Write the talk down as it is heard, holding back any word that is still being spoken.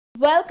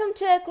Welcome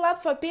to a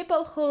club for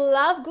people who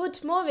love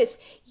good movies.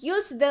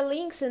 Use the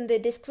links in the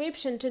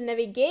description to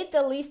navigate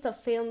the list of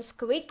films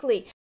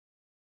quickly.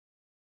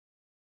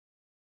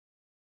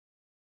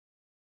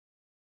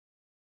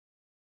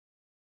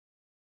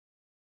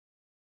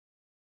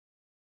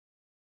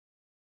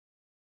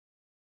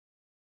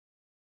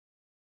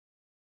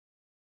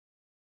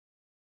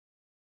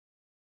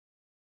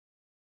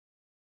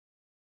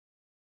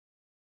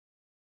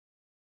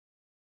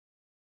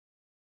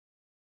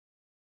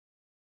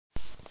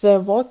 The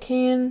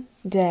Walking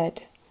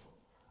Dead.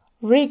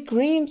 Rick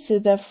Grimes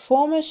is the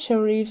former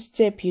sheriff's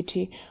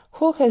deputy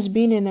who has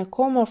been in a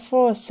coma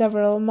for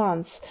several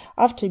months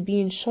after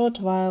being shot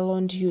while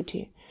on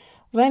duty.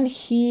 When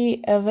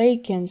he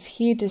awakens,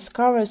 he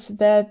discovers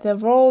that the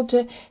world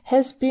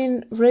has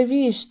been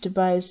ravaged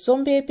by a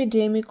zombie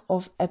epidemic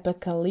of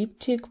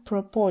apocalyptic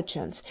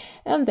proportions,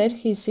 and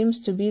that he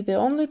seems to be the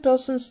only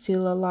person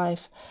still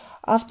alive.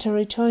 After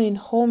returning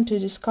home to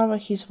discover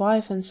his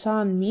wife and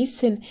son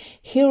missing,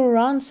 he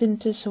runs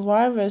into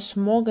survivors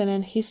Morgan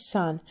and his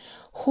son,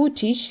 who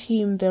teach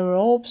him the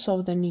ropes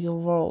of the new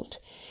world.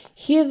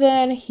 He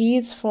then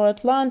heads for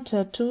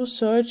Atlanta to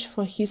search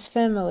for his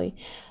family,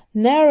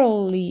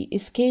 narrowly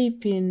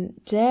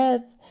escaping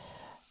death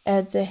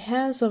at the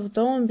hands of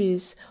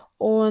zombies.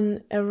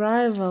 On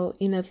arrival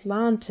in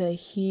Atlanta,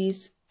 he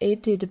is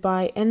aided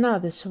by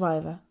another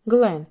survivor,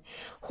 Glenn,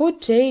 who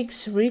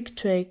takes Rick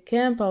to a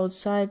camp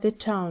outside the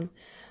town.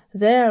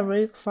 There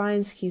Rick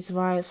finds his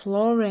wife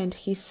Laura and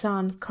his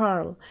son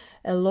Carl,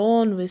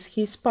 alone with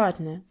his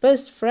partner,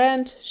 best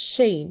friend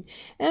Shane,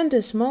 and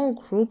a small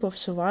group of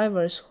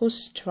survivors who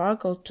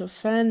struggle to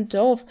fend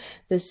off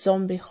the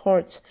zombie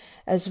hordes,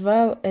 as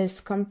well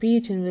as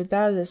competing with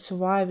other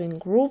surviving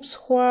groups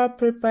who are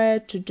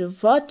prepared to do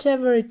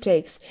whatever it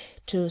takes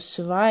to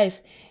survive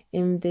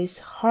in this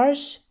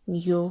harsh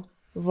new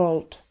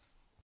world.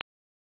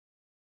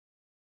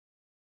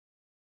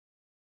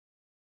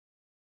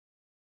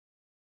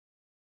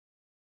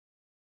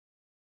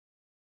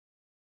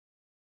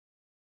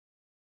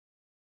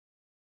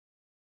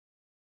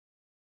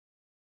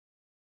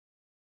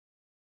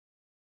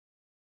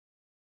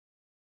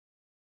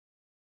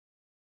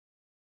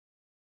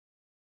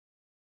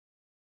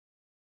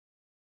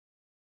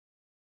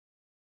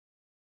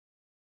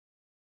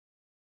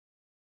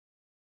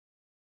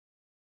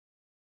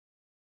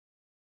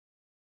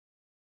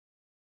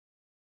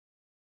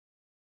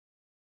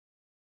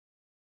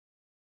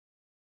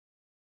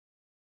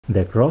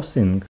 The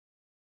Crossing.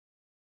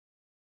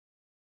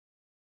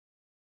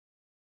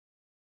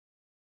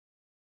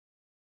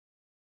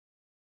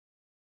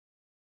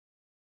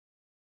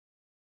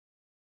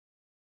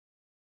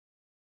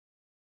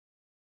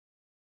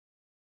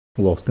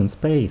 Lost in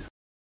Space.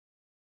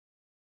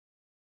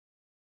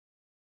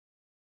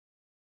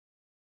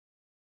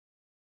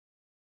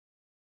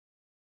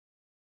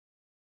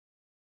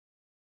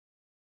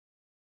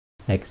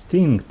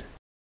 Extinct.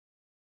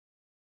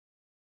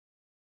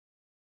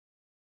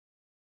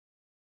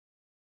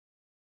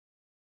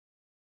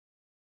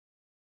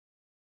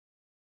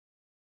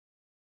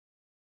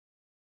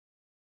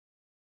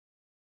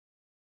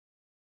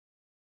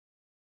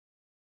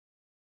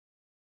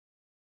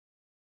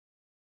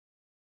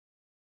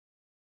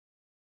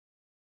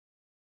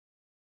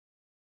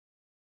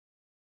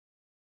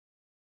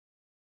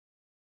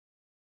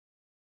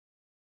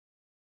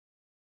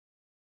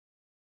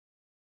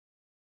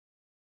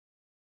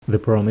 The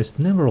Promised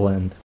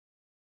Neverland.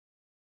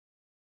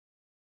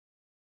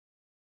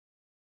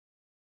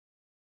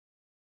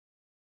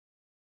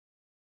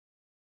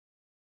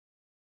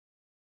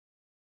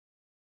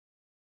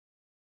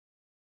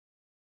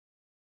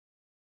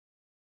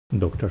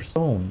 Dr.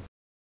 Stone.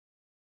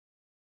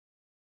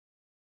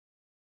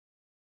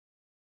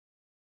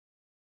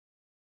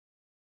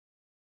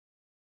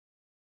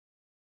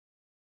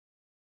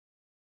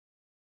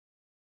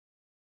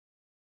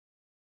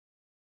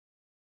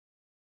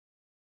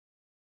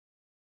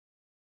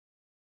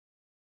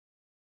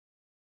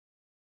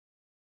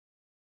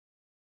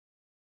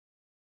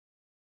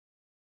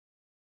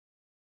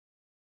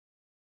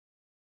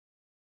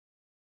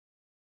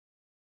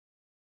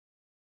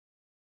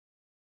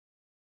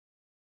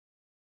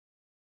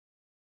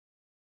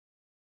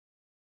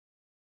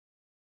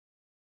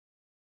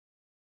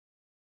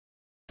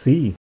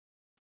 C.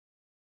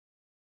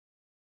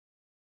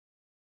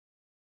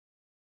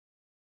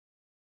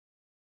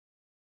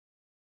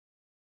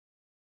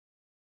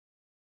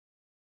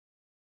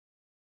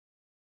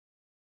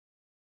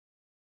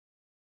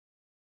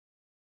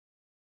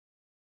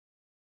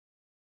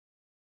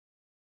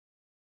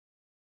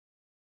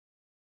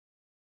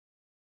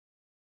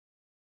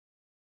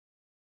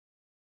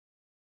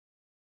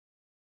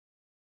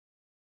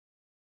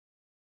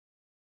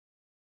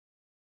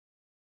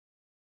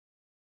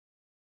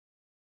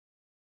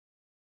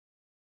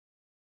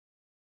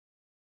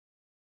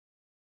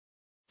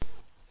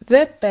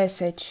 The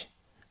Passage.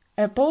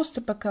 a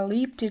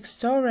post-apocalyptic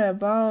story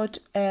about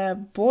a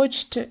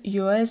botched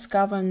US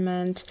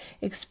government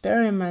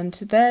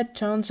experiment that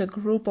turns a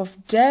group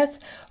of death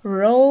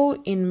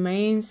row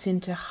inmates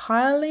into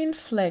highly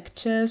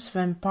infectious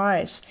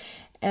vampires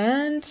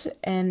and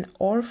an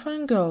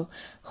orphan girl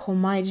who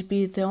might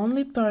be the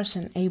only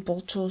person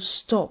able to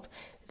stop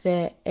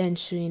the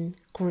ensuing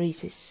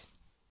crisis.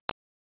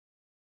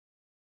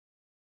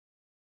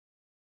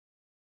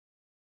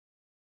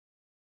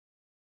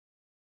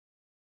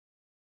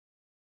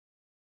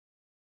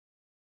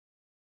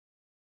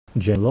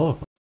 Jen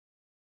Locke.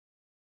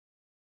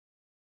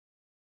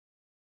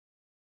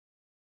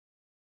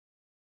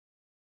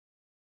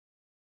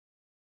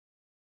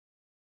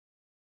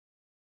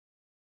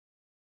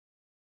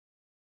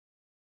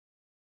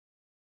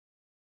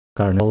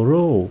 Carnival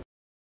Row.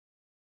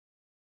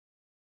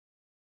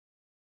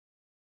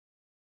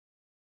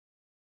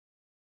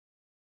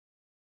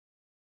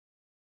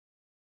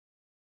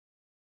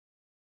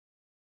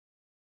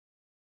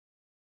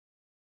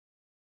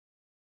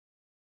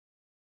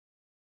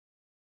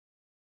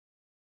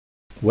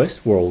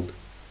 Westworld,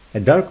 a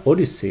dark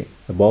odyssey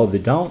about the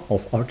dawn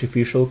of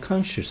artificial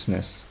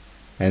consciousness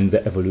and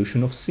the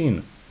evolution of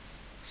sin,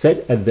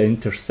 set at the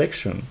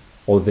intersection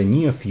of the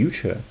near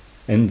future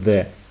and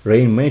the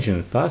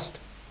reimagined past.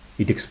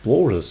 It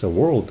explores a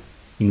world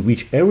in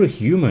which every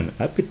human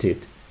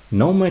appetite,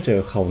 no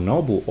matter how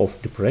noble or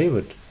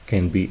depraved,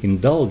 can be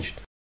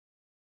indulged.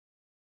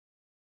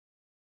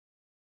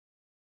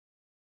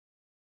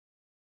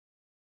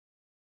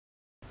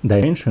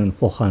 Dimension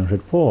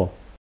 404.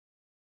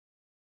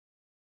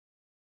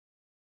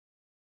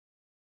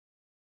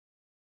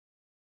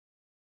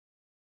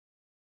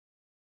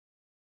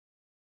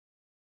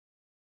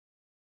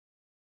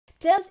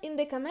 Tell us in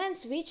the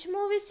comments which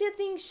movies you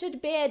think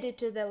should be added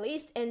to the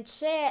list and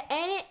share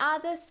any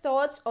other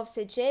thoughts or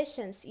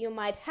suggestions you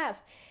might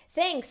have.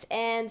 Thanks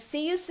and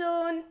see you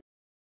soon!